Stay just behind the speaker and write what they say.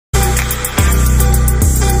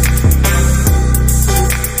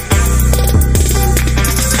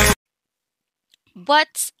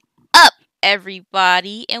What's up,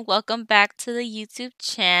 everybody, and welcome back to the YouTube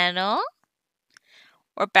channel.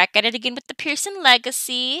 We're back at it again with the Pierson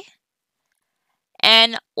Legacy.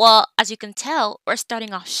 And, well, as you can tell, we're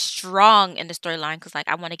starting off strong in the storyline because,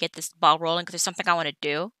 I want to get this ball rolling because there's something I want to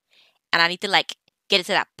do. And I need to, get it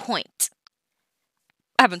to that point.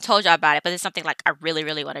 I haven't told y'all about it, but it's something, I really,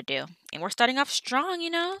 really want to do. And we're starting off strong,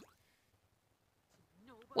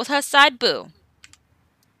 with her side boo.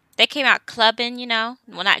 They came out clubbing, Well,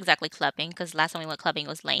 not exactly clubbing, because last time we went clubbing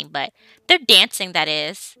was lame, but they're dancing, that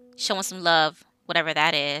is. Showing some love, whatever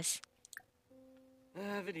that is.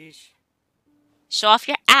 Show off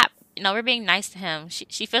your app. We're being nice to him.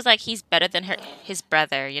 She feels like he's better than his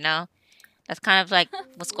brother, That's kind of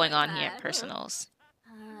what's going on here at Personals.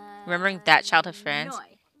 Remembering that childhood friends.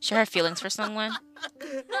 Share her feelings for someone.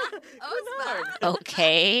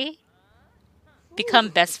 Okay. Become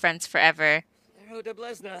best friends forever.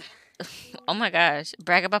 Oh my gosh.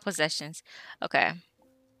 Brag about possessions. Okay.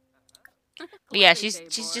 But yeah, she's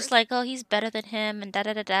just like, oh, he's better than him and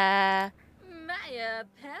da-da-da-da.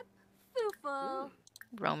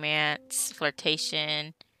 Romance,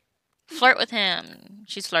 flirtation. Flirt with him.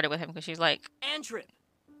 She's flirted with him because she's like,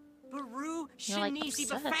 you're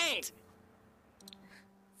obsessed.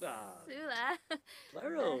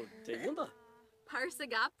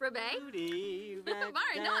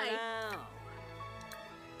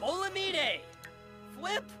 Bolamide,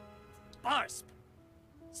 Flip, Barsp,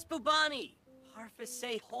 Spubani,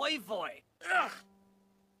 Harfase Hoivoy, Ugh,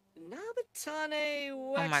 Nabatane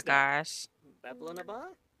Oh my gosh.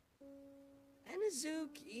 Beplanaba,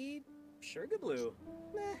 Enazuk E Sugarblue,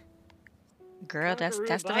 Meh, Girl, that's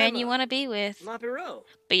the man you want to be with. Lapiro,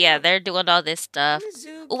 But yeah, they're doing all this stuff.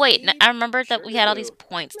 Oh wait, I remember that we had all these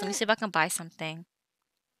points. Let me see if I can buy something.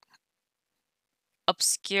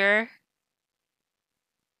 Obscure.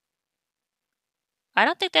 I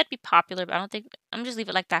don't think that'd be popular, but I'm just leave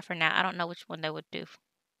it like that for now. I don't know which one they would do.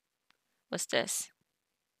 What's this?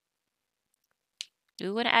 Do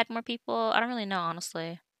we want to add more people? I don't really know,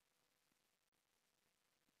 honestly.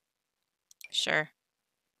 Sure.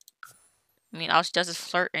 I mean, all she does is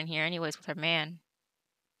flirt in here anyways with her man.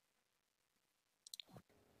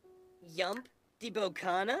 Yump,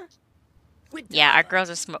 Dibokana? Yeah, our girl's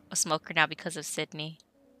a smoker now because of Sydney.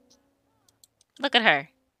 Look at her.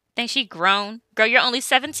 Think she grown? Girl, you're only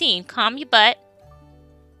 17. Calm your butt.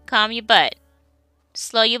 Calm your butt.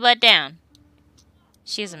 Slow your butt down.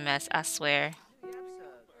 She's a mess, I swear.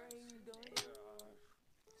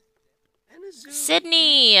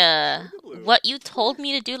 Sydney, what you told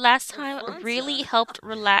me to do last time really helped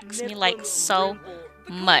relax me so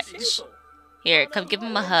much. Here, come give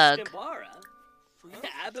him a hug.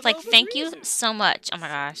 It's like, thank you so much. Oh my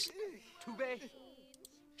gosh.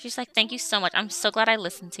 She's like, thank you so much. I'm so glad I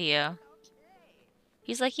listened to you.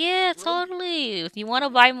 He's like, yeah, totally. If you want to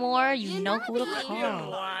buy more, you know who to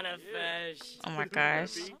call. Oh my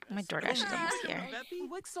gosh. My DoorDash is almost here.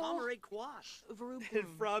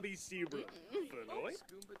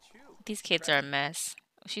 These kids are a mess.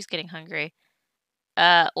 She's getting hungry.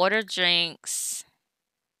 Order drinks.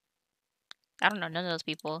 I don't know, none of those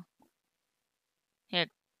people. Here,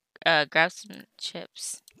 grab some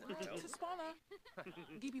chips.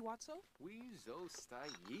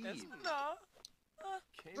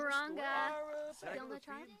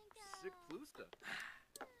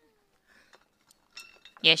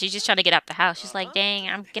 Yeah, she's just trying to get out the house. She's like, dang,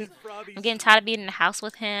 I'm getting tired of being in the house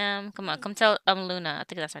with him. Come on, come tell Luna. I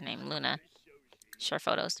think that's her name, Luna. Short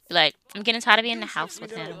photos. Be like, I'm getting tired of being in the house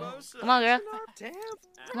with him. Come on, girl.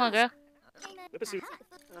 Come on, girl.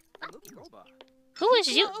 Who is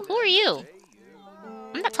you? Who are you?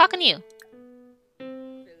 I'm not talking to you.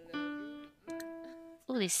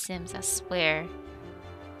 Ooh, these Sims, I swear.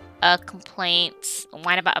 Complaints.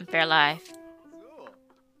 Whine about unfair life.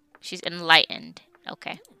 She's enlightened.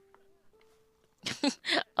 Okay.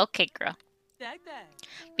 Okay, girl.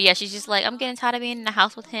 But yeah, she's just like, I'm getting tired of being in the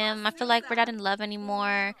house with him. I feel like we're not in love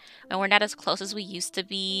anymore. And we're not as close as we used to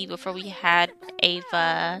be before we had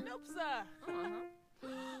Ava.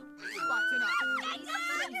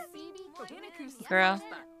 Girl.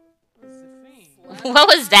 What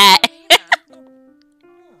was that?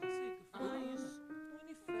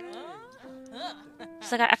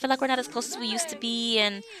 She's like, I feel like we're not as close as we used to be,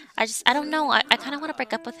 and I don't know. I kind of want to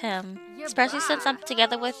break up with him, especially since I'm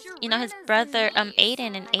together with, his brother,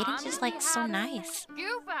 Aiden, and Aiden's just so nice.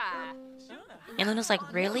 And Luna's like,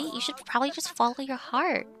 really? You should probably just follow your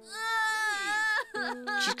heart.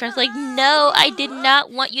 She's kind of like, no, I did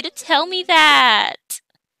not want you to tell me that.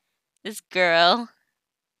 This girl.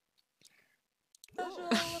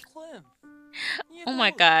 Oh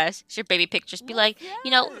my gosh. Your baby pictures be like,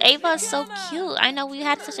 Ava's so cute. I know we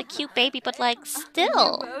had such a cute baby, but like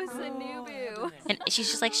still. And she's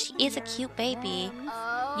just like, she is a cute baby.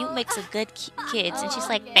 You makes a good kids. And she's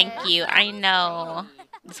like, thank you. I know.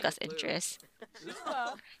 Discuss interest.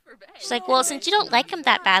 She's like, well, since you don't like him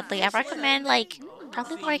that badly, I recommend like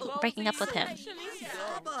probably breaking up with him.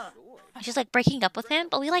 And she's like, breaking up with him,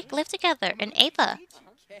 but we like live together in Ava.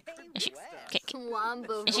 And she,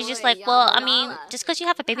 and she's just like, well, I mean, just because you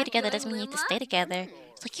have a baby together doesn't mean you need to stay together.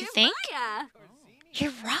 It's like, you think?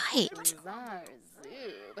 You're right.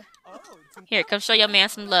 Here, come show your man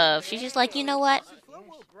some love. She's just like, you know what?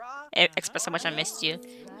 Express how much I missed you.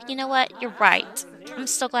 You know what? You're right. I'm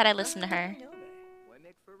so glad I listened to her.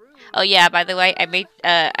 Oh yeah, by the way, I made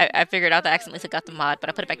I figured out that I accidentally took out the mod, but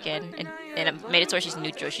I put it back in and I made it to where she's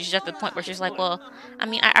neutral. She's just at the point where she's like, well, I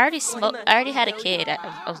mean, I already had a kid.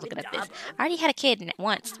 I was looking at this. I already had a kid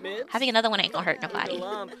once. Having another one ain't gonna hurt nobody.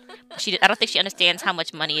 I don't think she understands how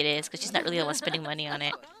much money it is because she's not really the one spending money on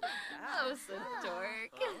it.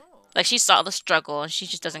 Like she saw the struggle and she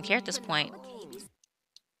just doesn't care at this point.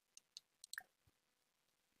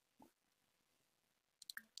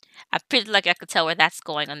 I pretty like I could tell where that's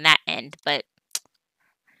going on that end, but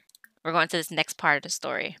we're going to this next part of the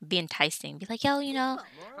story. Be enticing. Be like, yo, I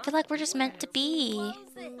feel like we're just meant to be.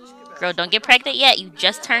 Girl, don't get pregnant yet. You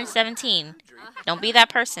just turned 17. Don't be that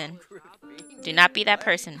person. Do not be that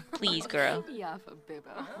person. Please, girl.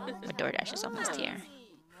 My DoorDash is almost here.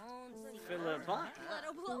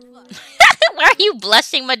 Why are you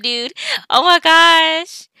blushing, my dude? Oh my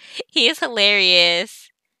gosh. He is hilarious.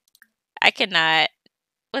 I cannot.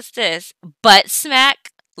 What's this? Butt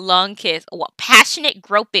smack, long kiss. What? Passionate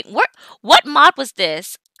groping. What mod was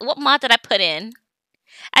this? What mod did I put in?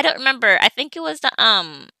 I don't remember. I think it was the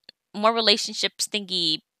more relationships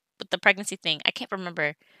thingy with the pregnancy thing. I can't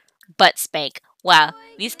remember. Butt spank. Wow,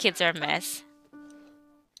 these kids are a mess.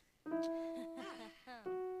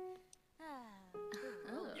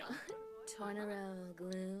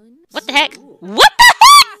 What the heck? What the heck?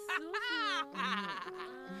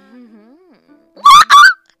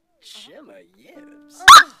 Shimmer yips.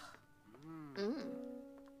 Oh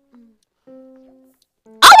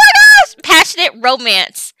my gosh! Passionate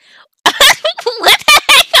romance. What the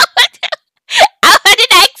heck? How did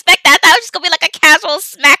I expect that? I thought it was just gonna be like a casual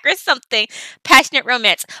smack or something. Passionate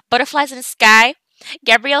romance. Butterflies in the sky.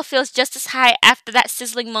 Gabrielle feels just as high after that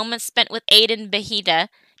sizzling moment spent with Aiden Bahida.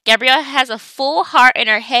 Gabrielle has a full heart and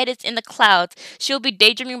her head is in the clouds. She'll be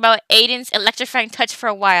daydreaming about Aiden's electrifying touch for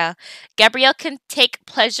a while. Gabrielle can take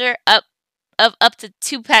pleasure of up to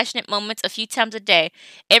 2 passionate moments a few times a day.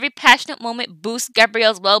 Every passionate moment boosts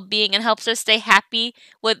Gabrielle's well-being and helps her stay happy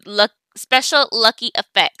with special lucky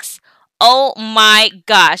effects. Oh my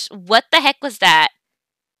gosh, what the heck was that?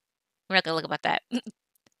 We're not gonna look about that.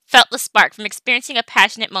 Felt the spark from experiencing a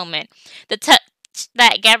passionate moment. The touch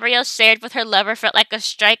that Gabrielle shared with her lover felt like a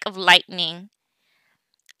strike of lightning.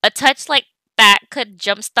 A touch like that could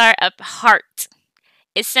jumpstart a heart.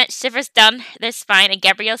 It sent shivers down their spine, and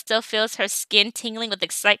Gabrielle still feels her skin tingling with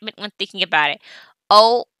excitement when thinking about it.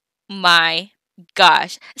 Oh my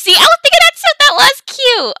gosh. See, I was thinking that was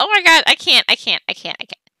cute. Oh my god, I cannot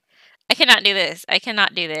do this. I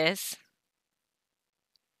cannot do this.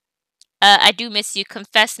 I do miss you.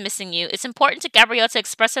 Confess missing you. It's important to Gabrielle to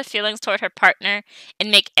express her feelings toward her partner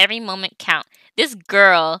and make every moment count. This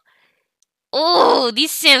girl. Oh,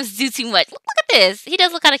 these Sims do too much. Look at this. He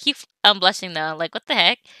does look kind of cute. I'm blushing though. Like, what the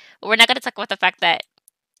heck? But we're not going to talk about the fact that.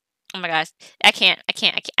 Oh my gosh. I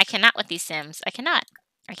cannot with these Sims. I cannot.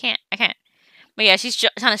 I can't. But yeah, she's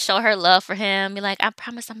trying to show her love for him. Be like, I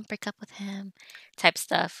promise I'm going to break up with him. Type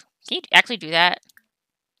stuff. Can you actually do that?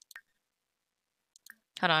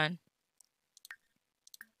 Hold on.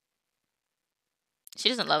 She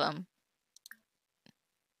doesn't love him.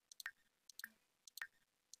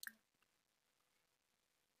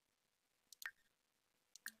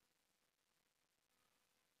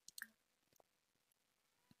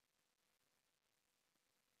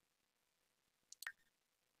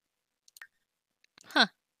 Huh.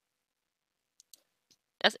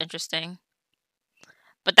 That's interesting.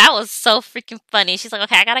 But that was so freaking funny. She's like,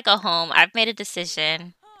 okay, I gotta go home. I've made a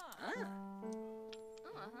decision.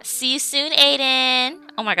 See you soon, Aiden.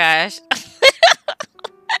 Oh my gosh.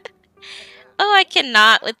 Oh, I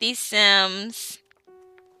cannot with these Sims.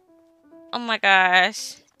 Oh my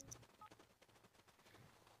gosh.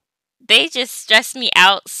 They just stress me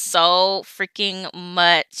out so freaking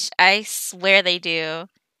much. I swear they do.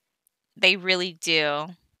 They really do.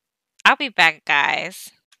 I'll be back, guys.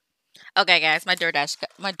 Okay, guys, my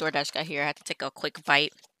DoorDash got here. I had to take a quick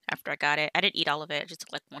bite. after I got it. I didn't eat all of it. I just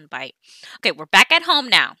took like one bite. Okay, we're back at home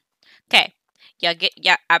now. Okay. I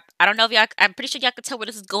don't know if y'all, I'm pretty sure y'all can tell where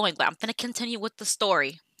this is going, but I'm gonna continue with the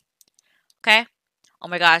story. Okay? Oh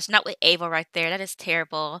my gosh, not with Ava right there. That is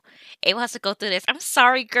terrible. Ava has to go through this. I'm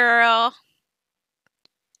sorry, girl.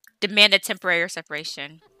 Demand a temporary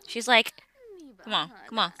separation. She's like, come on,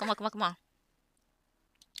 come on, come on, come on, come on.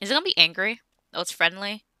 Is it gonna be angry? Oh, it's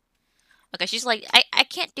friendly. Okay, she's like, I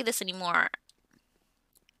can't do this anymore.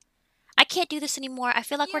 I can't do this anymore. I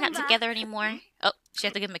feel like we're not together anymore. Oh, she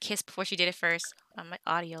had to give him a kiss before she did it first. Oh, my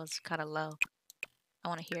audio is kind of low. I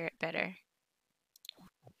want to hear it better.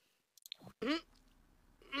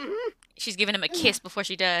 She's giving him a kiss before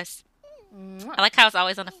she does. I like how it's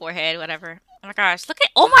always on the forehead, whatever. Oh my gosh, look at,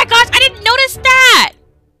 oh my gosh, I didn't notice that!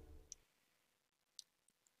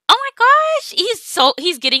 Oh my gosh,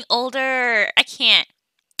 he's getting older. I can't.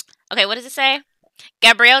 Okay, what does it say?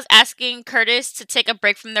 Gabrielle's asking Curtis to take a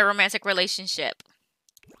break from their romantic relationship.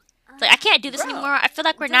 It's like, I can't do this anymore. I feel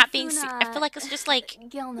like we're not being, I feel like it's just like, I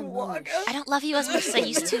don't love you as much as I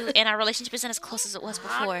used to, and our relationship isn't as close as it was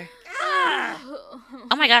before.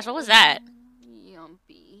 Oh my gosh, what was that?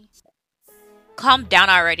 Calm down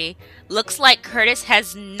already. Looks like Curtis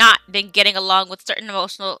has not been getting along with certain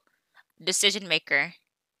emotional decision maker.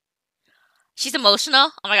 She's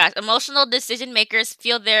emotional. Oh my gosh. Emotional decision makers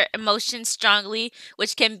feel their emotions strongly,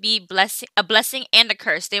 which can be a blessing and a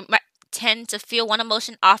curse. They might tend to feel one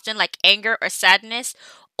emotion often, like anger or sadness,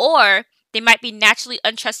 or they might be naturally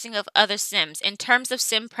untrusting of other Sims. In terms of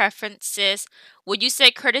Sim preferences, would you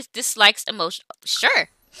say Curtis dislikes emotion? Sure.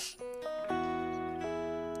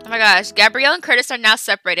 Oh my gosh. Gabrielle and Curtis are now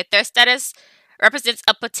separated. Their status represents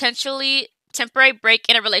a potentially temporary break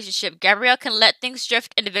in a relationship. Gabrielle can let things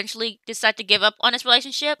drift and eventually decide to give up on his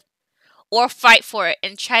relationship or fight for it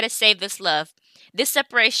and try to save this love. This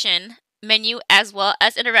separation menu, as well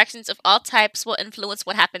as interactions of all types, will influence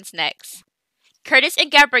what happens next. Curtis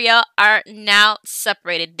and Gabrielle are now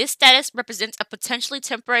separated. This status represents a potentially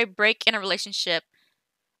temporary break in a relationship.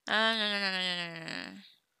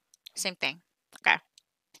 Same thing. Okay.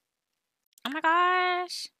 Oh my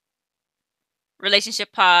gosh.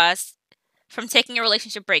 Relationship pause. From taking a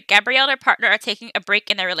relationship break. Gabrielle and her partner are taking a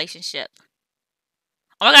break in their relationship.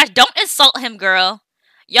 Oh my gosh, don't insult him, girl.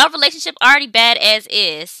 Y'all relationship already bad as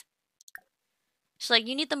is. She's like,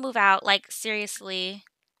 you need to move out. Like, seriously.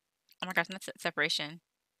 Oh my gosh, that's separation.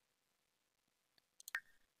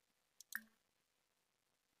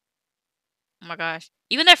 Oh my gosh.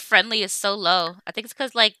 Even their friendly is so low. I think it's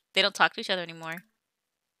because, like, they don't talk to each other anymore.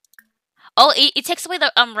 Oh, it takes away the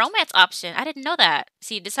romance option. I didn't know that.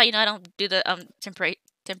 See, this is how you know I don't do the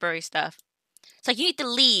temporary stuff. It's like, you need to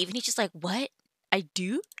leave. And he's just like, what? I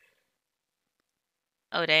do?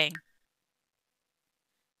 Oh, dang.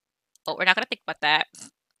 Oh, we're not going to think about that.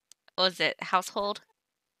 What was it? Household?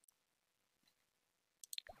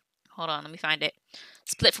 Hold on, let me find it.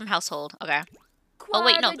 Split from household. Okay. Oh,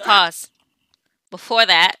 wait, no. Pause. Before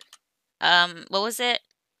that, what was it?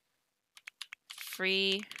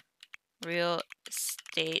 Free real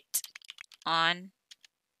estate on.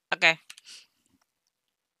 Okay.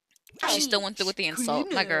 She still went through with the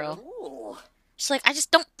insult, my girl. She's like, I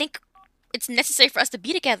just don't think it's necessary for us to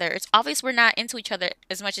be together. It's obvious we're not into each other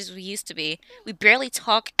as much as we used to be. We barely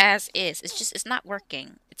talk as is. It's not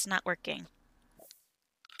working. It's not working.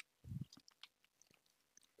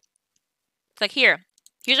 It's like, here's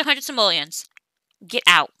 100 simoleons. Get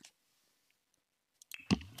out.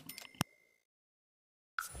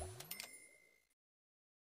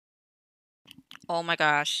 Oh my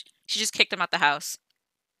gosh. She just kicked him out the house.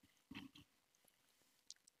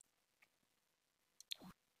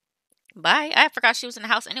 Bye. I forgot she was in the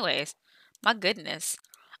house anyways. My goodness.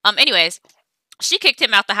 Anyways, she kicked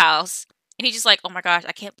him out the house. And he's just like, oh my gosh,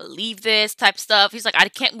 I can't believe this type stuff. He's like, I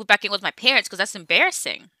can't move back in with my parents because that's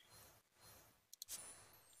embarrassing.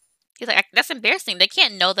 He's like, that's embarrassing. They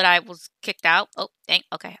can't know that I was kicked out. Oh, dang.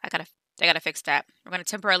 Okay, I gotta fix that. We're gonna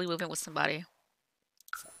temporarily move in with somebody.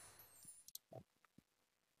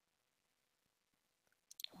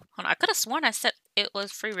 Hold on, I could have sworn I said it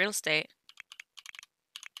was free real estate.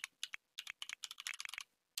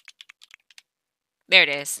 There it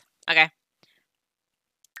is. Okay.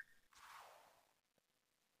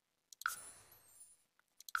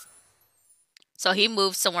 So he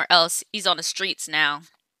moved somewhere else. He's on the streets now.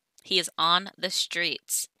 He is on the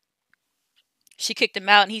streets. She kicked him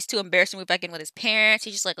out and he's too embarrassed to move back in with his parents.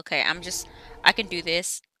 He's just like, okay, I can do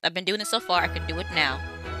this. I've been doing it so far. I can do it now.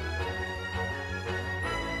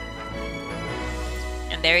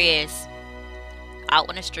 And there he is. Out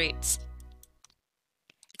on the streets.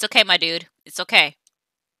 It's okay, my dude. It's okay.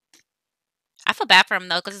 I feel bad for him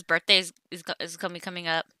though, because his birthday is gonna be coming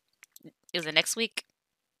up. Is it next week?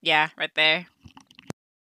 Yeah, right there.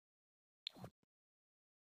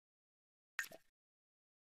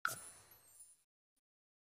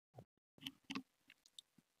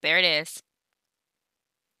 There it is.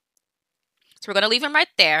 So we're gonna leave him right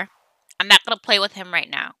there. I'm not gonna play with him right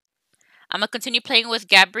now. I'm gonna continue playing with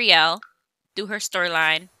Gabrielle, do her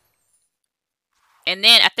storyline, and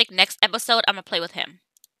then I think next episode I'm gonna play with him.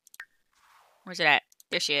 Where's it at?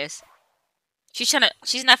 There she is. She's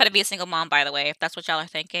not gonna be a single mom, by the way, if that's what y'all are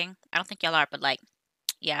thinking. I don't think y'all are, but like,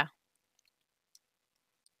 yeah.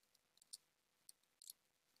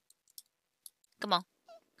 Come on.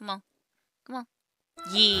 Come on. Come on.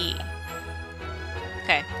 Yeah.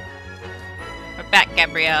 Okay. We're back,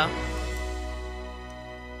 Gabrielle.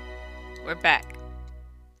 We're back.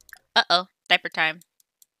 Uh-oh. Diaper time.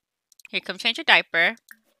 Here, come change your diaper.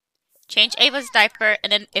 Change Ava's diaper,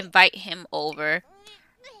 and then invite him over.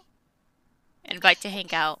 Invite to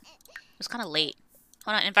hang out. It was kind of late.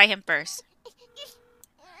 Hold on, invite him first.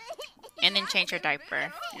 And then change your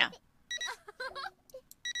diaper. No.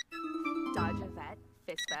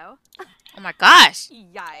 Oh my gosh!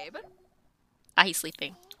 Ah, he's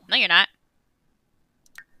sleeping. No, you're not.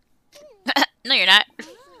 No, you're not.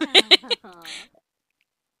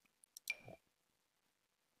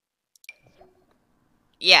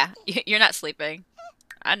 Yeah, you're not sleeping.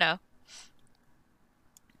 I know.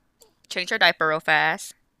 Change your diaper real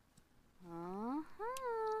fast.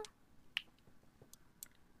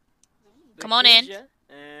 Come on in.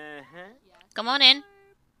 Come on in.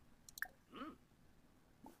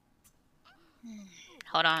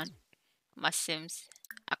 Hold on. My Sims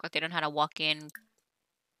act like they don't know how to walk in.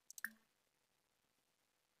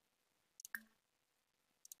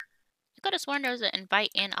 I could have sworn there was an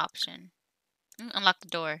invite in option. Unlock the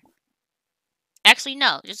door. Actually,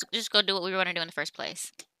 no. Just go do what we were going to do in the first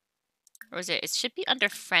place. Or is it? It should be under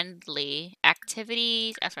friendly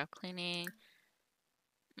activities. After cleaning.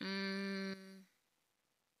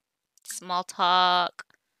 Small talk.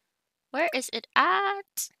 Where is it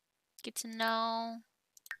at? Get to know.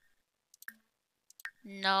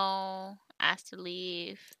 No. Ask to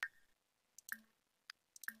leave.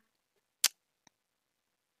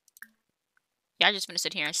 Y'all just gonna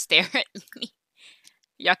sit here and stare at me.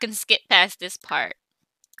 Y'all can skip past this part.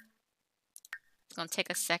 It's gonna take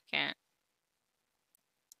a second.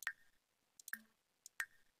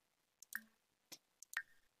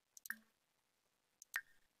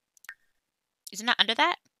 Is it not under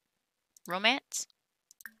that? Romance?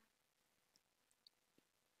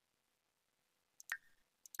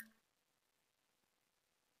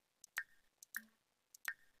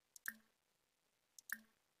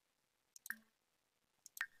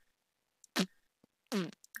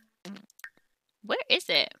 Where is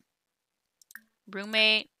it?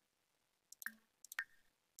 Roommate?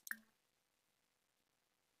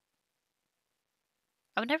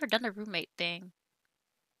 I've never done the roommate thing.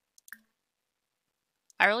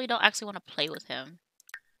 I really don't actually want to play with him.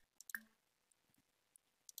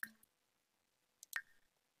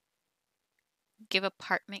 Give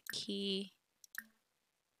apartment key.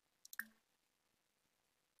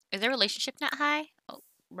 Is their relationship not high? Oh,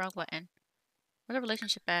 wrong button. Where's the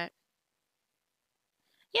relationship at?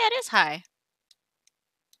 Yeah, it is high.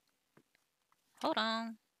 Hold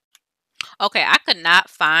on. Okay, I could not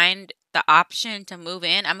find the option to move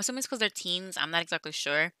in. I'm assuming it's because they're teens. I'm not exactly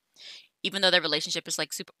sure. Even though their relationship is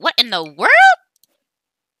like super... What in the world?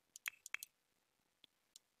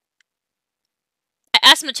 I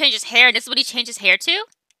asked him to change his hair, and this is what he changed his hair to?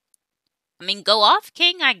 I mean, go off,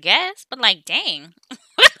 King, I guess. But like, dang.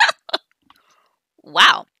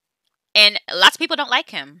 Wow. And lots of people don't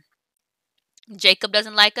like him. Jacob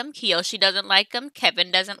doesn't like him. Kiyoshi doesn't like him.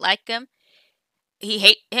 Kevin doesn't like him.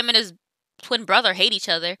 Him and his twin brother hate each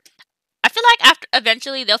other. I feel like after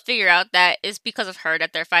eventually they'll figure out that it's because of her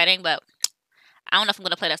that they're fighting, but I don't know if I'm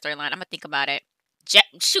gonna play that storyline. I'm gonna think about it.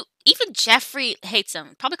 Shoot, even Jeffrey hates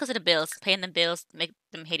him. Probably because of the bills. Paying them bills make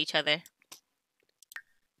them hate each other.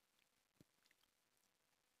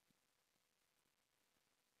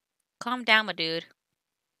 Calm down, my dude.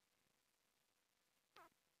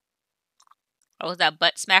 Oh, was that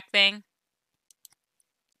butt smack thing?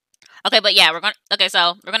 Okay, but yeah,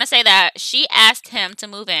 so we're gonna say that she asked him to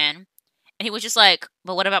move in, and he was just like,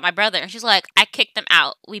 but what about my brother? And she's like, I kicked them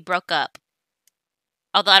out. We broke up.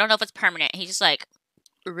 Although I don't know if it's permanent. He's just like,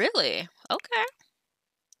 really? Okay.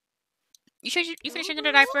 You finished changing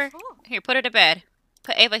the diaper? Here, put her to bed.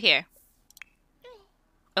 Put Ava here.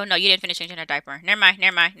 Oh no, you didn't finish changing her diaper. Never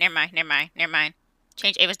mind.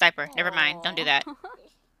 Change Ava's diaper. Never mind. Don't do that.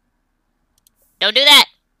 Don't do that!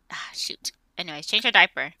 Ah, shoot. Anyways, change her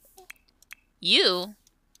diaper. You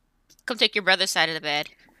come take your brother's side of the bed.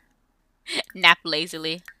 Nap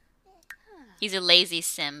lazily. He's a lazy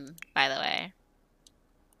sim, by the way.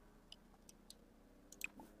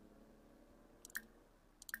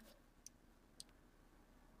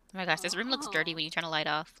 Oh my gosh, this room looks dirty when you turn the light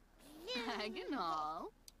off.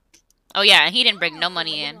 Oh yeah, and he didn't bring no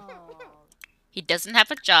money in. He doesn't have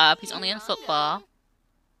a job. He's only in football.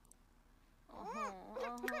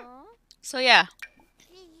 So yeah.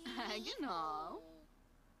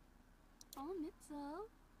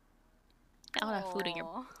 Got all that food in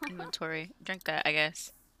your inventory. Drink that, I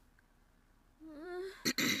guess.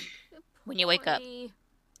 When you wake up.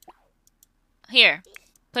 Here.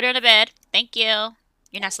 Put her in the bed. Thank you.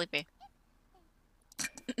 You're not sleepy.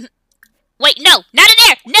 Wait, no! Not in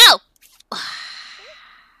there! No!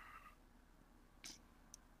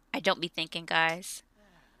 I don't be thinking, guys.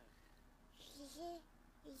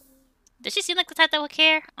 Does she seem like the type that would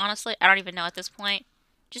care? Honestly, I don't even know at this point.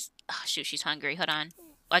 Just, oh shoot, she's hungry. Hold on.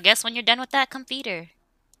 Well, I guess when you're done with that, come feed her.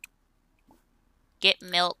 Get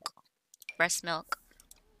milk. Breast milk.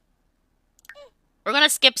 We're gonna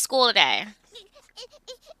skip school today.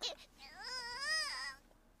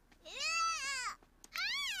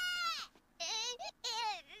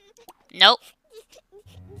 Nope.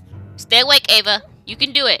 Stay awake, Ava. You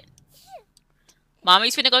can do it.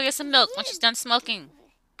 Mommy's finna go get some milk when she's done smoking.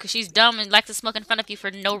 Because she's dumb and likes to smoke in front of you for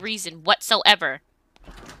no reason whatsoever.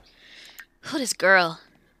 Who this girl?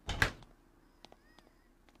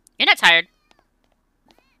 You're not tired.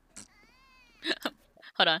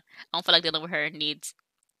 Hold on. I don't feel like dealing with her needs.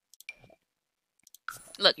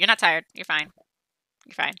 Look, you're not tired. You're fine.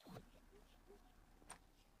 You're fine.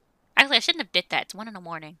 Actually, I shouldn't have did that. It's 1 in the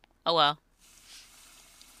morning. Oh well.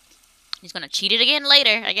 He's gonna cheat it again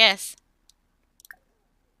later, I guess.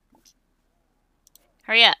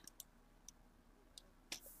 Hurry up.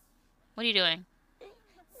 What are you doing?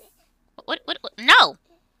 What? No!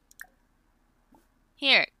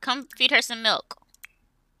 Here, come feed her some milk.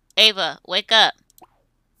 Ava, wake up.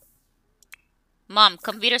 Mom,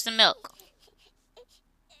 come feed her some milk.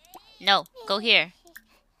 No, go here.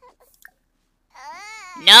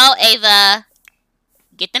 No, Ava.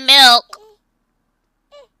 Get the milk.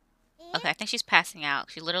 Okay, I think she's passing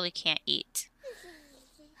out. She literally can't eat.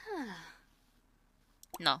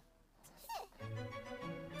 No.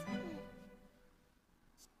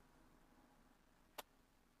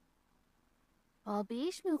 What do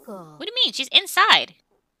you mean? She's inside.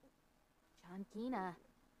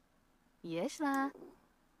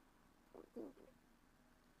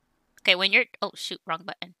 Okay, when you're... Oh, shoot. Wrong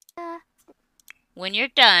button. When you're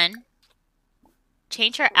done,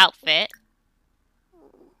 change her outfit.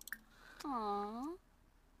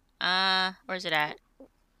 Where's it at?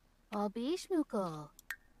 Where's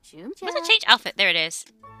the change outfit? There it is.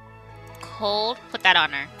 Cold. Put that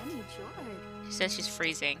on her. She says she's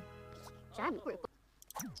freezing.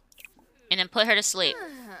 And then put her to sleep.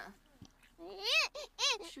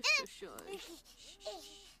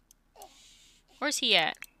 Where's he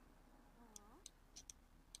at?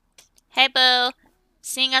 Hey, boo.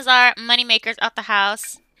 Seeing as our moneymaker's out the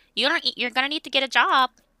house, you're gonna need to get a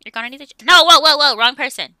job. You're gonna need to... No, whoa. Wrong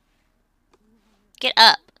person. Get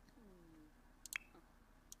up.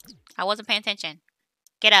 I wasn't paying attention.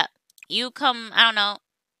 Get up. You come, I don't know.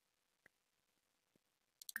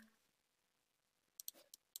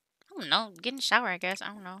 Get in the shower, I guess. I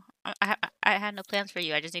don't know. I had no plans for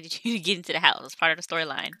you. I just needed you to get into the house. It's part of the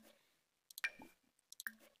storyline.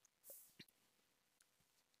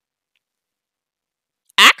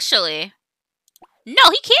 Actually, no,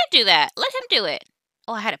 he can't do that. Let him do it.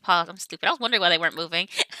 Oh, I had it paused. I'm stupid. I was wondering why they weren't moving.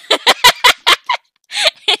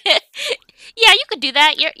 Yeah, you could do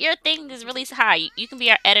that. Your thing is really high. You can be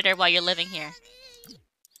our editor while you're living here.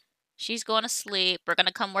 She's going to sleep. We're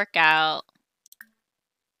gonna come work out.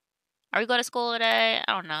 Are we going to school today?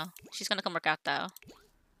 I don't know. She's gonna come work out though.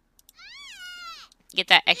 Get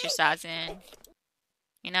that exercise in.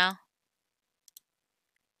 You know?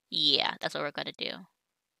 Yeah, that's what we're gonna do.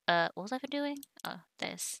 What was I doing? Oh,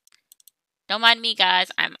 this. Don't mind me,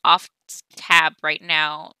 guys. I'm off tab right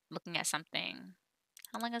now looking at something.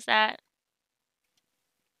 How long is that?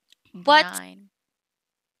 What? 9.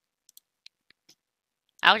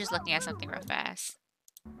 I was just looking at something real fast.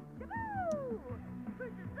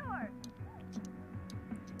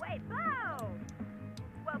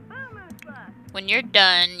 When you're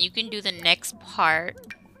done, you can do the next part.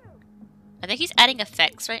 I think he's adding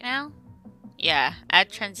effects right now. Yeah, add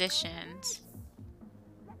transitions.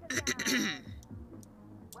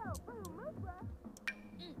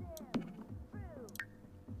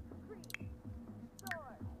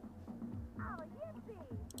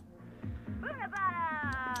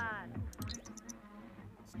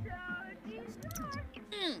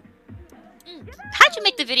 How'd you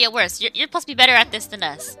make the video worse? You're supposed to be better at this than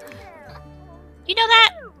us. You know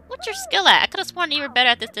that? What's your skill at? I could have sworn you were better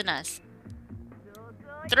at this than us.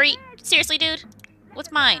 3. Seriously, dude?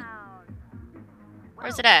 What's mine?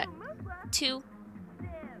 Where's it at? 2.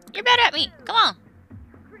 You're better at me. Come on.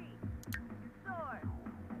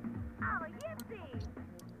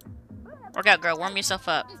 Work out, girl. Warm yourself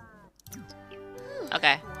up.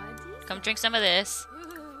 Okay. Come drink some of this.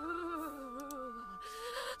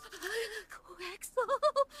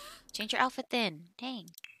 Change your outfit then.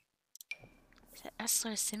 Dang. That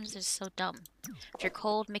sort of Sims is so dumb. If you're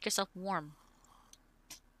cold, make yourself warm.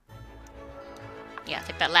 Yeah,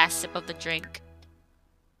 take that last sip of the drink.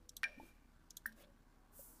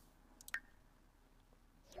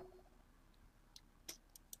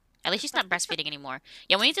 At least she's not breastfeeding anymore.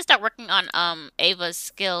 Yeah, we need to start working on Ava's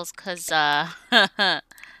skills, cause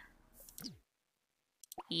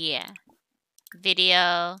yeah.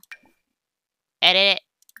 Video. Edit it.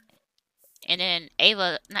 And then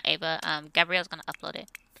Gabrielle's gonna upload it.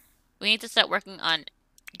 We need to start working on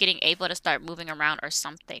getting Ava to start moving around or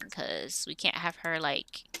something, because we can't have her,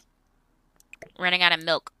 like, running out of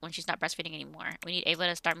milk when she's not breastfeeding anymore. We need Ava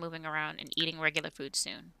to start moving around and eating regular food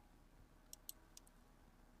soon.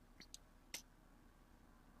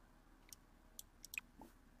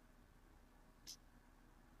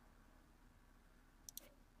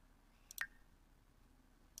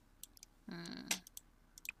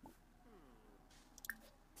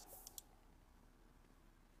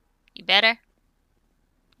 You better?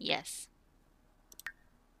 Yes.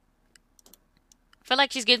 I feel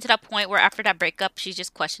like she's getting to that point where after that breakup, she's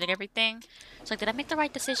just questioning everything. She's like, did I make the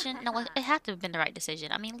right decision? No, it had to have been the right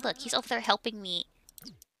decision. I mean, look, he's over there helping me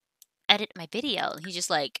edit my video. He's just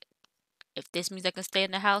like, if this means I can stay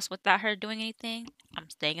in the house without her doing anything, I'm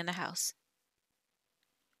staying in the house.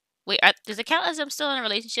 Wait, does it count as I'm still in a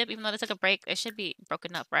relationship even though they took a break? It should be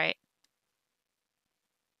broken up, right?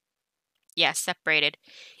 Yeah, separated.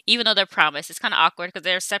 Even though they're promised. It's kind of awkward because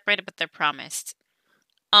they're separated, but they're promised.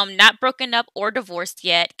 Not broken up or divorced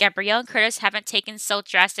yet. Gabrielle and Curtis haven't taken so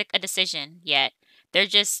drastic a decision yet. They're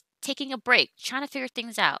just taking a break, trying to figure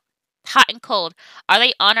things out. Hot and cold. Are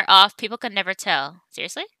they on or off? People can never tell.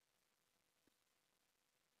 Seriously?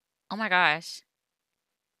 Oh my gosh.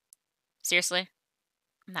 Seriously?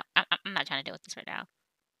 I'm not trying to deal with this right now.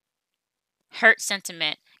 Hurt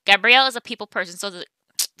sentiment. Gabrielle is a people person, so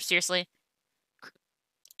seriously?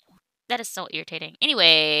 That is so irritating.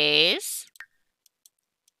 Anyways.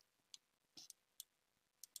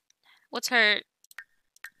 What's her...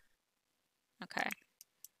 Okay.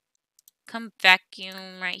 Come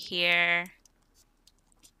vacuum right here.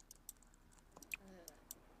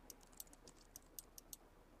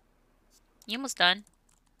 You almost done.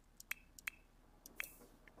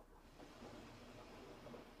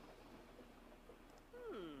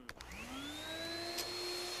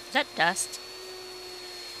 Is that dust?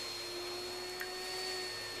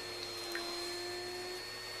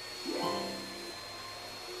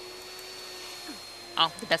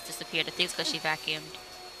 Oh, the dust disappeared. I think it's because she vacuumed.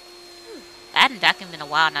 I hadn't vacuumed in a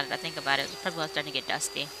while now that I think about it. It's probably starting to get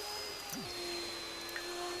dusty.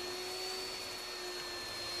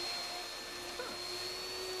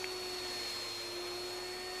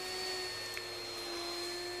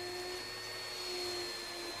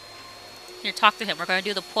 Here, talk to him. We're going to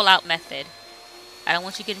do the pull-out method. I don't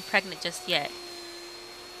want you getting pregnant just yet.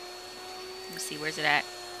 Let me see. Where's it at?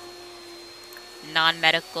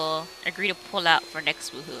 Non-medical. Agree to pull out for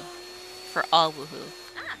next woohoo. For all woohoo.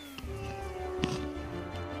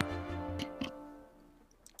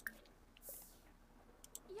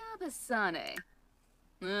 Yabasane.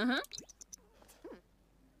 Mm-hmm.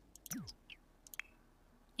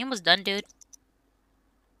 You almost done, dude.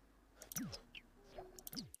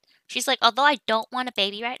 She's like, although I don't want a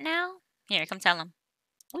baby right now. Here, come tell him.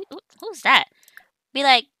 Who's that? Be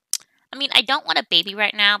like, I mean, I don't want a baby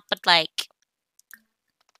right now, but like,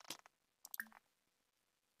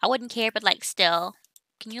 I wouldn't care, but like, still.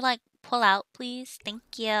 Can you like pull out, please? Thank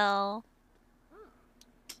you.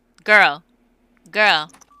 Girl. Girl.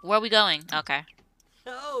 Where are we going? Okay.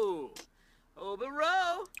 Oh,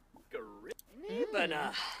 Obero.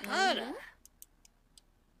 Ibana. Hana.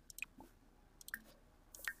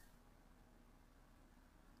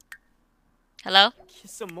 Hello?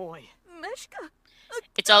 Kisamoy. Meshka.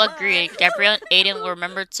 It's all agreed. Gabrielle and Aiden will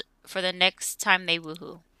remember for the next time they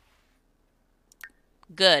woohoo.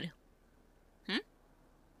 Good. Did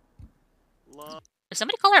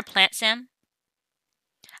somebody call her a plant sim?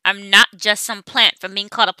 I'm not just some plant from being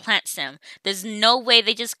called a plant sim. There's no way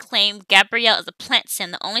they just claimed Gabrielle is a plant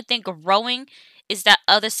sim. The only thing growing is that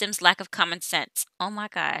other sims' lack of common sense. Oh my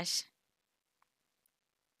gosh.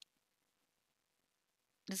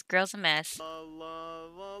 This girl's a mess.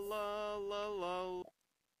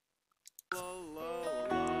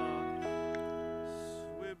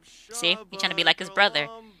 See? He's trying to be like his brother.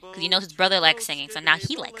 Because you know his brother likes singing, so now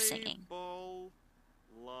he likes singing.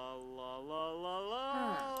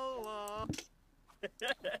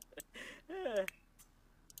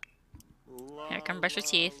 Here, come brush your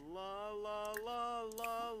teeth.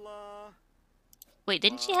 Wait,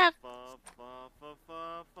 didn't she have... I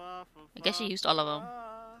guess she used all of them.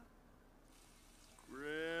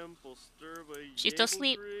 She's still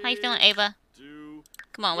asleep? How you feeling, Ava?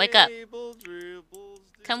 Come on, wake up.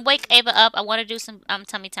 Come wake Ava up. I want to do some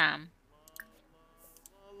tummy time.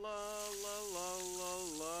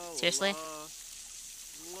 Seriously?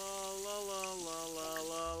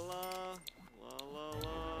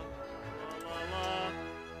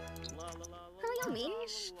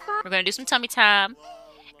 We're gonna do some tummy time,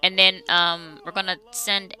 and then we're gonna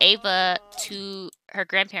send Ava to her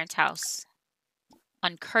grandparents' house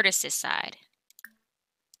on Curtis's side.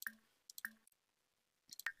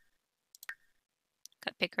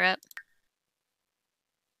 Gotta pick her up.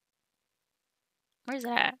 Where's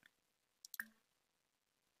that?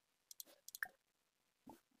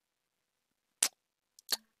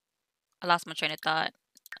 I lost my train of thought.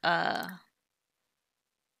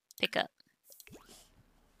 Pick up.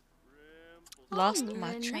 Lost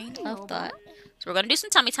my train of thought. So we're gonna do some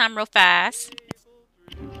tummy time real fast.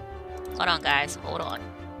 Hold on, guys. Hold on.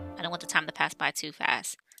 I don't want the time to pass by too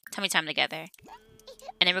fast. Tummy time together.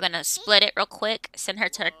 And then we're gonna split it real quick. Send her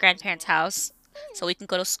to her grandparents' house so we can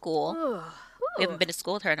go to school. We haven't been to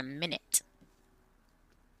school with her in a minute.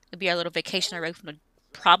 It'll be our little vacation away from the...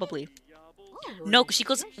 Probably. No, because she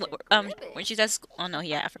goes... when she's at school... Oh, no,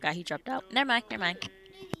 yeah, I forgot. He dropped out. Never mind, never mind.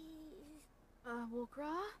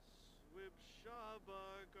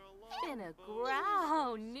 In a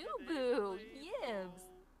growl, Nubu, Yibs.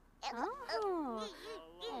 Oh.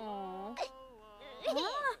 Oh.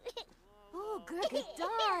 Oh, good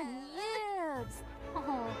darn, Yibs. Oh,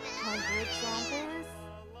 100 trumpets.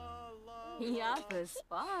 Yappa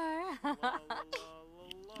spar.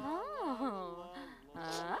 Oh.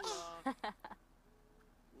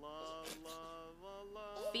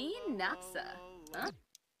 Fiend Naxa. Huh?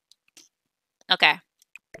 Okay.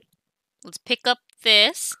 Let's pick up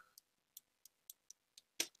this.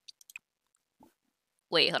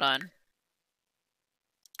 Wait, hold on.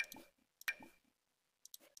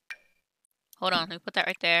 Hold on, let me put that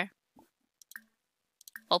right there.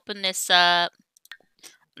 Open this up.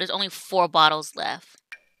 There's only 4 bottles left.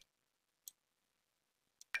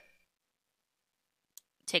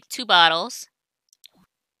 Take 2 bottles.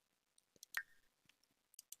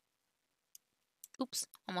 Oops,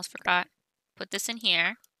 almost forgot. Put this in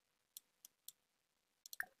here.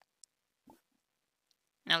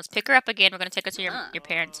 Now let's pick her up again. We're gonna take her to your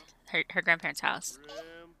parents, her grandparents' house.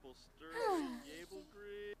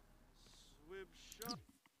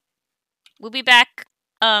 We'll be back,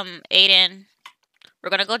 Aiden. We're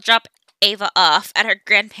gonna go drop Ava off at her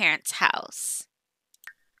grandparents' house.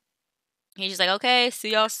 He's just like, okay,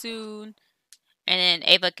 see y'all soon. And then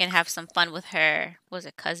Ava can have some fun with her, what was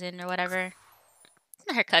it, cousin or whatever? It's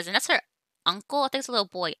not her cousin, that's her uncle. I think it's a little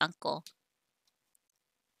boy uncle.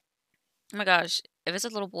 Oh my gosh, if it's a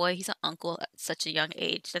little boy, he's an uncle at such a young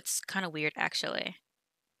age. That's kind of weird, actually.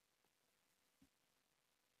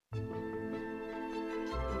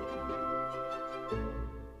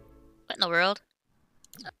 What in the world?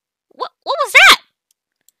 What was that?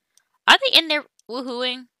 Are they in there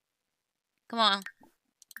woohooing? Come on.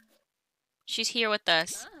 She's here with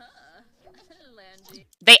us.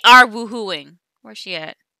 They are woohooing. Where's she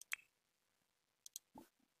at?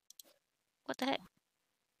 What the heck?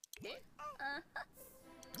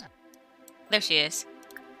 There she is.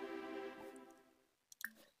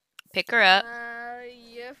 Pick her up.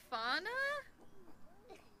 Yafana?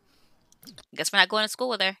 Guess we're not going to school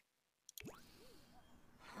with her.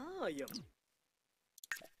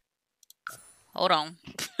 Hold on.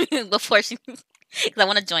 Before she... Because I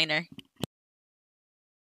want to join her.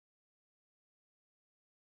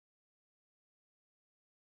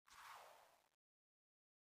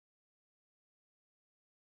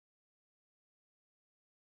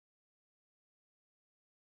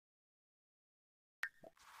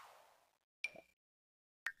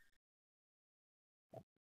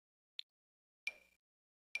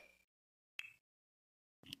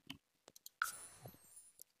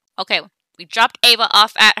 Okay, we dropped Ava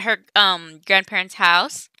off at her grandparents'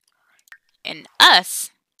 house. And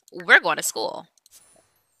we're going to school.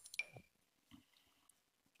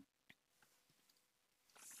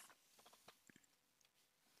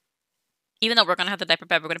 Even though we're gonna have the diaper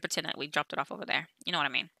bed, we're gonna pretend that we dropped it off over there. You know what I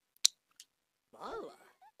mean? Mala.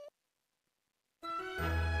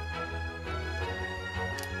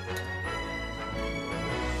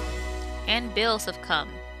 And bills have come.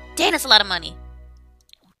 Dang, that's a lot of money.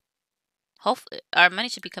 Hopefully, our money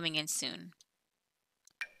should be coming in soon.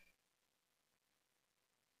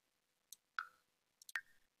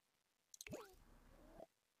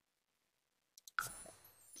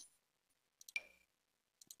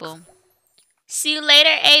 Boom. See you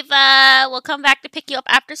later, Ava. We'll come back to pick you up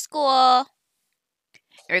after school.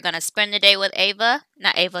 You're gonna spend the day with Ava,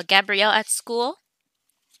 not Ava, Gabrielle at school.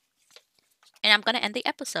 And I'm gonna end the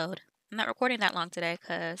episode. I'm not recording that long today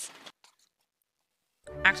because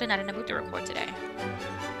I'm actually not in the mood to record today.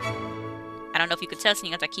 I don't know if you could tell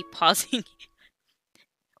seeing as I keep pausing.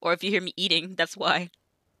 Or if you hear me eating, that's why.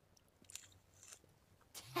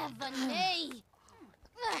 Heavenly.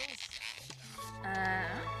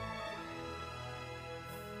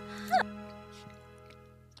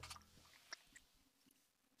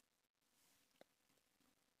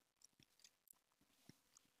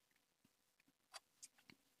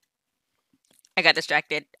 I got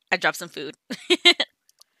distracted. I dropped some food.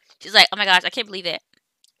 She's like, oh my gosh, I can't believe it.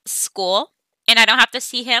 School? And I don't have to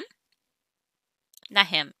see him? Not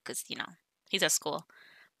him, because, you know, he's at school.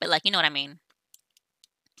 But, like, you know what I mean.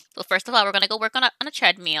 So, first of all, we're going to go work on a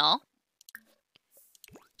treadmill.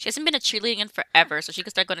 She hasn't been to cheerleading in forever, so she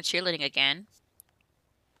can start going to cheerleading again.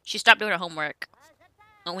 She stopped doing her homework.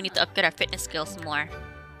 And we need to upgrade our fitness skills some more.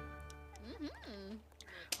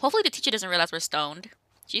 Hopefully the teacher doesn't realize we're stoned.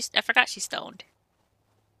 I forgot she's stoned.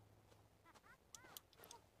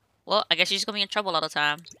 Well, I guess she's just going to be in trouble all the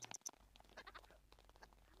time.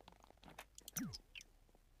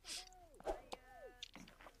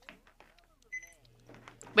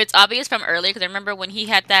 But it's obvious from earlier, because I remember when he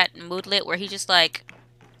had that moodlet where he just like,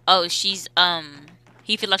 oh, she's,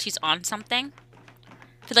 he feels like she's on something.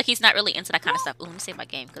 I feel like he's not really into that kind of stuff. Ooh, let me save my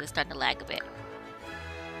game, because it's starting to lag a bit.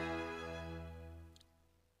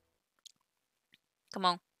 Come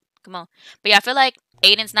on. Come on. But yeah, I feel like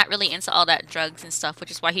Aiden's not really into all that drugs and stuff, which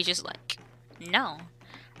is why he's just like, no.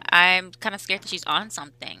 I'm kind of scared that she's on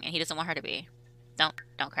something, and he doesn't want her to be. Don't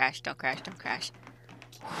crash, don't crash, don't crash.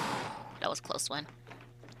 That was a close one.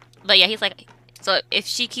 But yeah, he's like, so if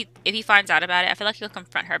he finds out about it, I feel like he'll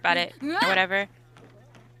confront her about it or whatever.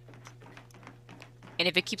 And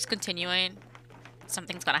if it keeps continuing,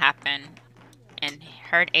 something's gonna happen, and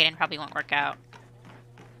her and Aiden probably won't work out.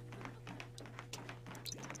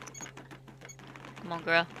 Come on,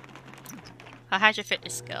 girl. How high's your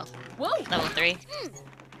fitness skill? Whoa. Level 3.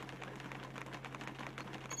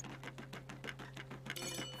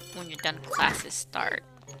 When you're done, classes start.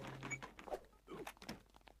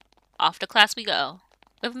 Off to class we go.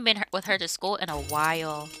 We haven't been with her to school in a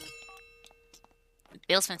while.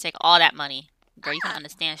 Bill's gonna take all that money. Girl, you can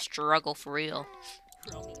understand struggle for real.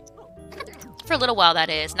 For a little while, that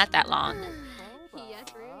is. Not that long.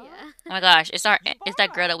 Oh my gosh, it's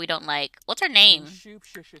that girl that we don't like. What's her name?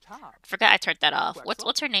 Forgot I turned that off.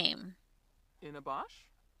 What's her name?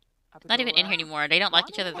 Not even in here anymore. They don't like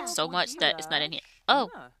each other so much that it's not in here. Oh.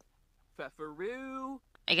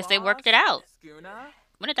 I guess they worked it out.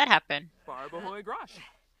 When did that happen?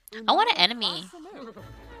 I want an enemy.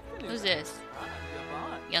 Who's this?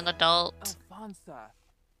 Young adult.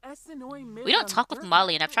 We don't talk with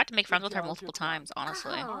Molly, and I've tried to make friends with her multiple times,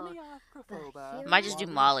 honestly. Might just do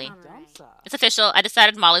Molly. It's official. I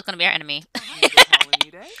decided Molly's gonna be our enemy.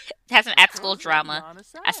 It has an at-school drama.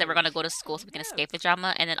 I said we're gonna go to school so we can escape the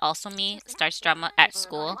drama, and then also me starts drama at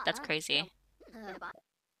school. That's crazy.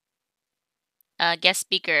 Guest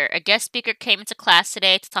speaker. A guest speaker came into class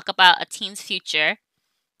today to talk about a teen's future.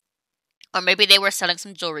 Or maybe they were selling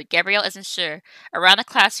some jewelry. Gabrielle isn't sure. Around the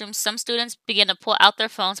classroom, some students begin to pull out their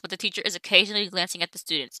phones, but the teacher is occasionally glancing at the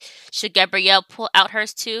students. Should Gabrielle pull out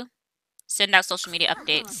hers too? Send out social media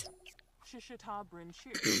updates.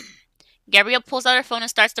 Gabrielle pulls out her phone and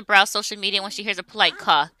starts to browse social media when she hears a polite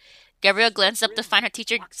cough. Gabrielle glances up to find her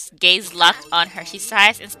teacher's gaze locked on her. She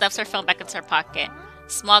sighs and stuffs her phone back into her pocket.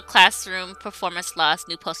 Small classroom, performance loss,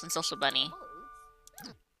 new post on Social Bunny.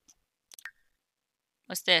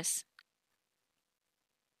 What's this?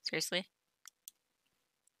 Seriously?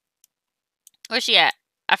 Where's she at?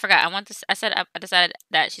 I forgot. I decided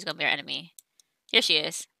that she's gonna be our enemy. Here she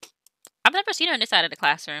is. I've never seen her on this side of the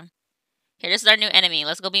classroom. Here, this is our new enemy.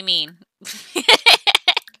 Let's go be mean.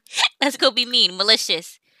 Let's go be mean,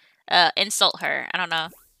 malicious. Insult her. I don't know.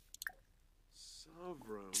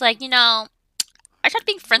 It's like, you know, I tried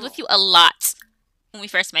being friends with you a lot when we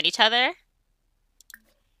first met each other.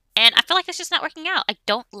 And I feel like it's just not working out. I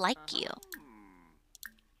don't like you.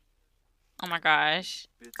 Oh my gosh.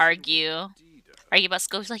 Argue. Argue about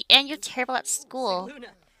school. She's like, and you're terrible at school.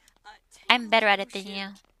 I'm better at it than you.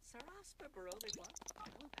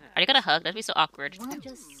 Are you gonna hug? That'd be so awkward.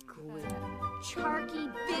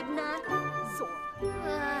 Charky Bibna.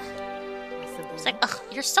 It's like, ugh,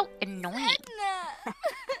 you're so annoying.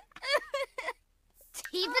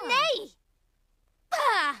 Tivanay.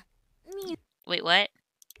 Wait, what?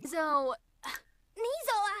 So,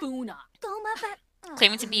 Buna.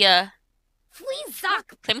 Claiming to be a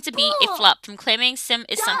flop. From claiming sim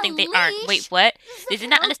is something they aren't. Wait, what? They did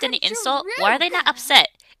not understand the insult? Why are they not upset?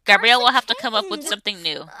 Gabrielle will have to come up with something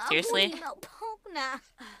new. Seriously?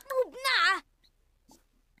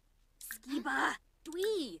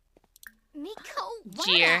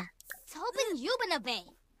 Jeer.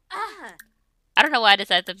 I don't know why I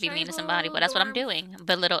decided to be mean to somebody, but that's what I'm doing.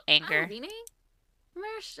 Belittle anger.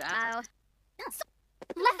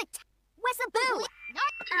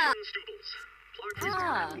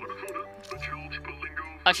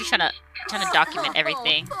 Oh, she's trying to document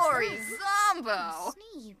everything.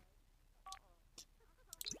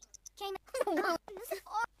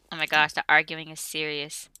 Oh my gosh, the arguing is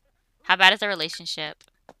serious. How bad is the relationship?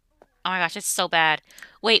 Oh my gosh, it's so bad.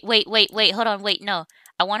 Wait, hold on, wait, no.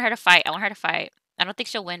 I want her to fight. I don't think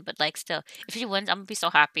she'll win, but like still. If she wins, I'm gonna be so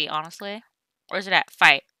happy, honestly. Where's it at?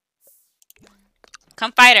 Fight.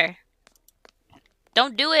 Come fight her.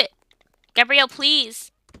 Don't do it. Gabrielle,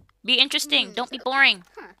 please. Be interesting. Don't be boring.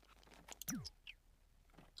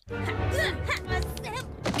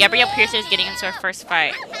 Gabrielle Pierson is getting into her first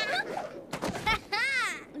fight.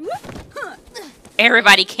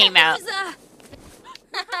 Everybody came out.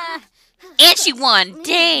 And she won.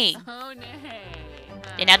 Dang.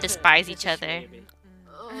 They now despise each other.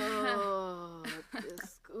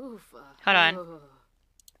 Hold on.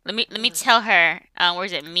 Let me tell her. Where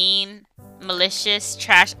is it? Mean, malicious,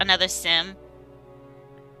 trash, another sim.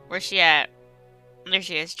 Where's she at? There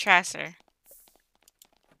she is. Trash her.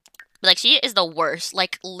 Like, she is the worst.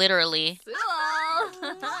 Like, literally.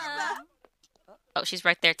 Oh, she's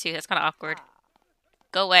right there, too. That's kind of awkward.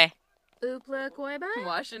 Go away.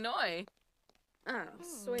 Washanoi. Oh,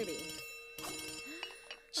 sweetie.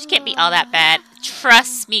 She can't be all that bad.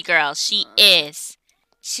 Trust me, girl. She is.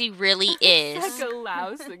 She really is.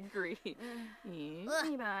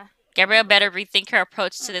 Gabrielle better rethink her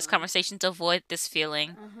approach to this conversation to avoid this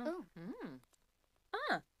feeling.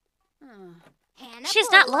 She's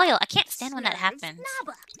not loyal. I can't stand when that happens.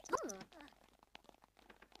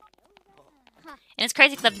 And it's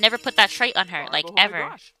crazy because I've never put that trait on her, like,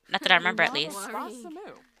 ever. Not that I remember, at least.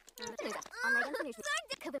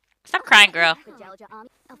 Stop crying, girl.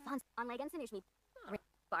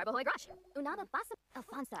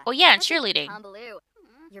 Oh, yeah, and cheerleading.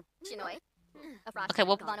 Okay,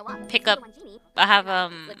 we'll pick up... I'll have,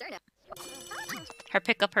 her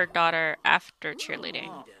pick up her daughter after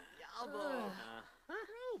cheerleading.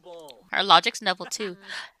 Her logic's level 2.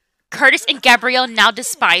 Curtis and Gabrielle now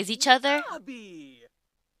despise each other? Oh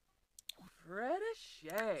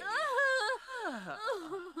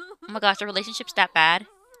my gosh, the relationship's that bad?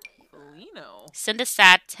 Send a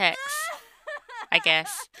sad text, I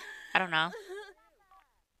guess. I don't know.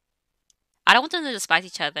 I don't want them to despise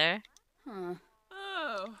each other.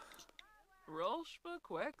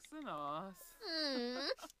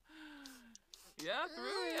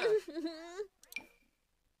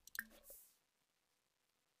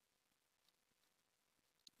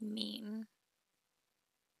 Mean.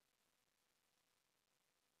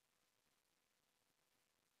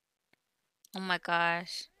 Oh my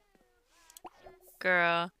gosh.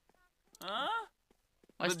 Girl.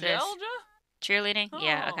 What's this? Cheerleading?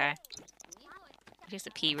 Yeah, okay. She has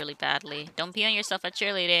to pee really badly. Don't pee on yourself at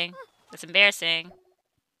cheerleading. That's embarrassing.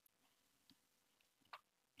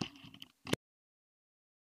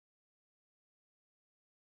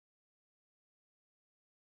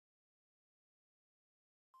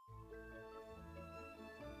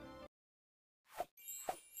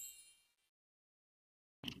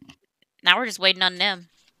 Now we're just waiting on them.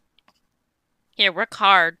 Here, work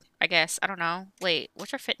hard, I guess. I don't know. Wait,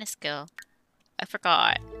 what's your fitness skill? I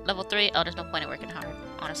forgot. Level 3? Oh, there's no point in working hard,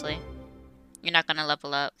 honestly. You're not gonna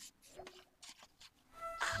level up.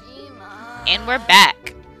 And we're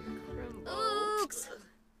back. Oops.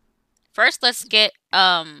 First, let's get,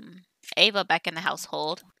 Ava back in the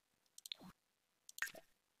household.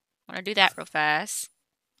 I wanna do that real fast.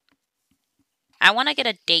 I wanna get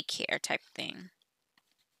a daycare type thing.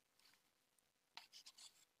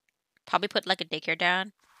 Probably put like a daycare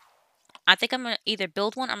down. I think I'm gonna either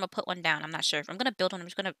build one or I'm gonna put one down. I'm not sure. If I'm gonna build one, I'm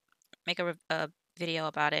just gonna make a video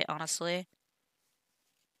about it, honestly.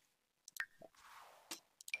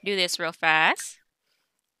 do this real fast.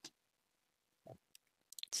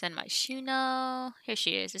 Send my Shuno. Here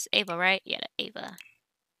she is. It's Ava, right? Yeah, Ava.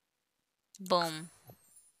 Boom.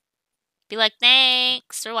 Be like,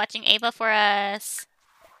 thanks for watching Ava for us.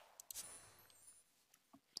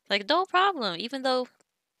 Like, no problem. Even though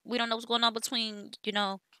we don't know what's going on between,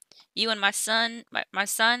 you and my son, my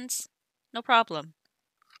sons, no problem.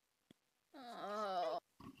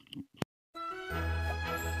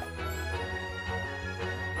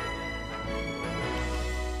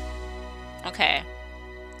 Okay.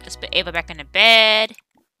 Let's put Ava back in the bed.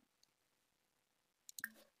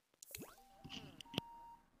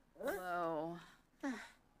 Hello.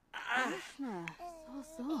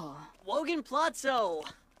 Wogan Plazzo.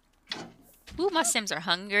 Ooh, my Sims are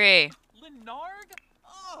hungry. Lenard?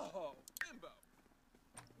 Oh, bimbo.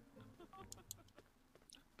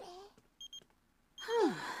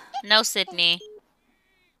 No, Sydney.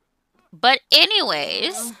 But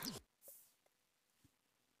anyways,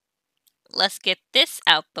 let's get this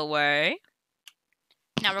out the way.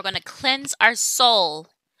 Now we're going to cleanse our soul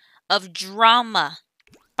of drama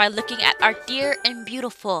by looking at our dear and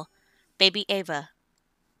beautiful baby Ava.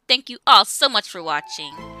 Thank you all so much for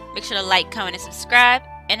watching. Make sure to like, comment, and subscribe.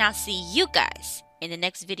 And I'll see you guys in the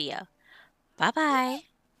next video. Bye-bye.